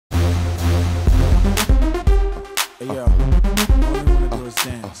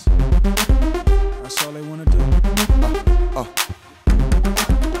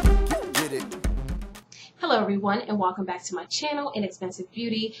everyone, and welcome back to my channel, Inexpensive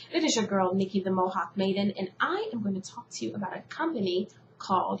Beauty. It is your girl, Nikki the Mohawk Maiden, and I am going to talk to you about a company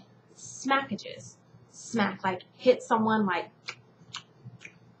called Smackages. Smack, like hit someone, like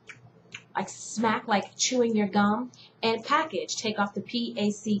smack, like chewing your gum. And package, take off the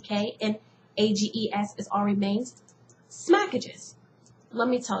P-A-C-K, and A-G-E-S is all remains. Smackages. Let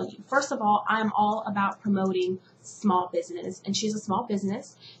me tell you, first of all, I'm all about promoting small business, and she's a small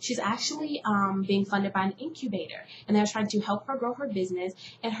business. She's actually being funded by an incubator, and they're trying to help her grow her business,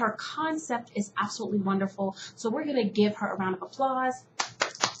 and her concept is absolutely wonderful. So we're going to give her a round of applause,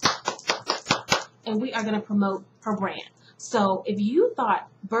 and we are going to promote her brand. So if you thought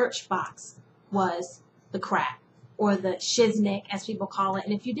Birchbox was the crap, or the shiznick, as people call it,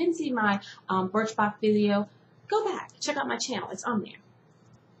 and if you didn't see my Birchbox video, go back, check out my channel, it's on there.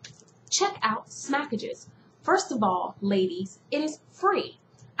 Check out Smackages. First of all, ladies, it is free.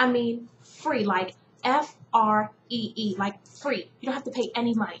 I mean, free, like F-R-E-E, like free. You don't have to pay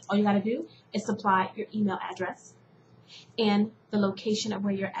any money. All you got to do is supply your email address and the location of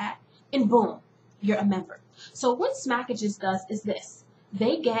where you're at, and boom, you're a member. So what Smackages does is this.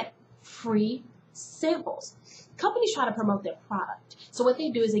 They get free samples. Companies try to promote their product. So what they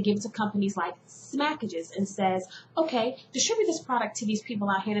do is they give it to companies like Smackages and says, okay, distribute this product to these people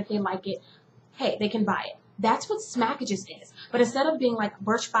out here, and if they like it, hey, they can buy it. That's what Smackages is. But instead of being like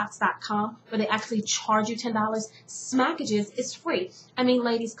Birchbox.com, where they actually charge you $10, Smackages is free. I mean,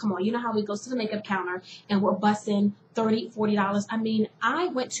 ladies, come on. You know how we go to the makeup counter and we're busting $30, $40. I mean, I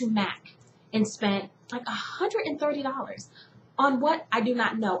went to MAC and spent like $130 on what I do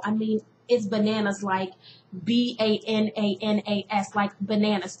not know. I mean, it's bananas, like B-A-N-A-N-A-S, like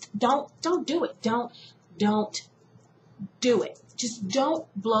bananas. Don't do it. Don't do it. Just don't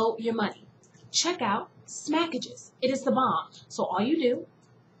blow your money. Check out Smackages. It is the bomb. So all you do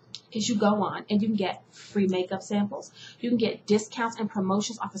is you go on and you can get free makeup samples. You can get discounts and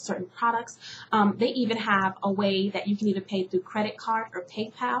promotions off of certain products. They even have a way that you can either pay through credit card or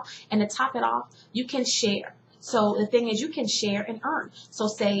PayPal. And to top it off, you can share. So the thing is, you can share and earn. So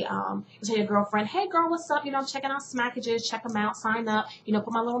say, say your girlfriend, hey girl, what's up? You know, I'm checking out Smackages, check them out, sign up, you know,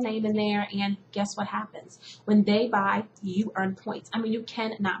 put my little name in there, and guess what happens? When they buy, you earn points. I mean, you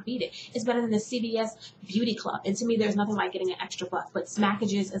cannot beat it. It's better than the CVS Beauty Club. And to me, there's nothing like getting an extra buck, but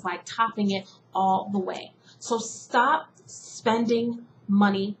Smackages is like topping it all the way. So stop spending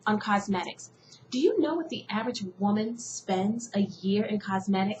money on cosmetics. Do you know what the average woman spends a year in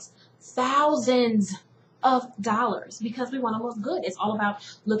cosmetics? Thousands of dollars, because we want to look good. It's all about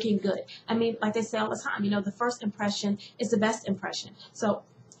looking good. I mean, like they say all the time, you know, the first impression is the best impression. So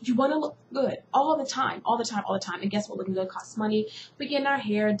you want to look good all the time, all the time, all the time. And guess what? Looking good costs money. We're getting our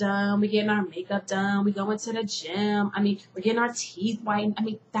hair done. We're getting our makeup done. We go into the gym. I mean, we're getting our teeth whitened. I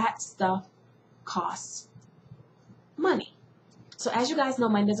mean, that stuff costs money. So as you guys know,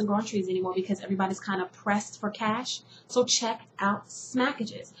 money doesn't grow on trees anymore because everybody's kind of pressed for cash. So check out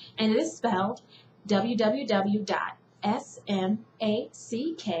Smackages. And it is spelled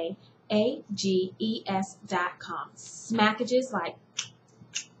www.smackages.com. Smackages, like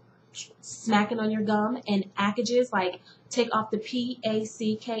smacking on your gum, and ackages, like take off the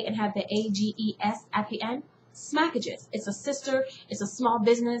P-A-C-K and have the A-G-E-S at the end. Smackages. It's a sister. It's a small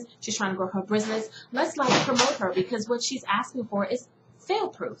business. She's trying to grow her business. Let's like promote her, because what she's asking for is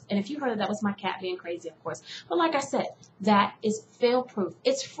fail-proof. And if you heard that was my cat being crazy, of course. But like I said, that is fail-proof.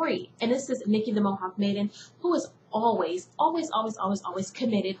 It's free. And this is Nikki the Mohawk Maiden, who is always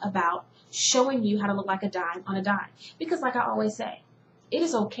committed about showing you how to look like a dime on a dime. Because like I always say, it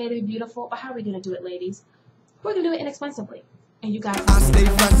is okay to be beautiful, but how are we going to do it, ladies? We're going to do it inexpensively. And you guys, I stay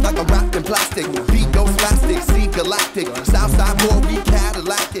fresh like a wrapped in plastic. Beat goes plastic, see galactic. Southside boy, we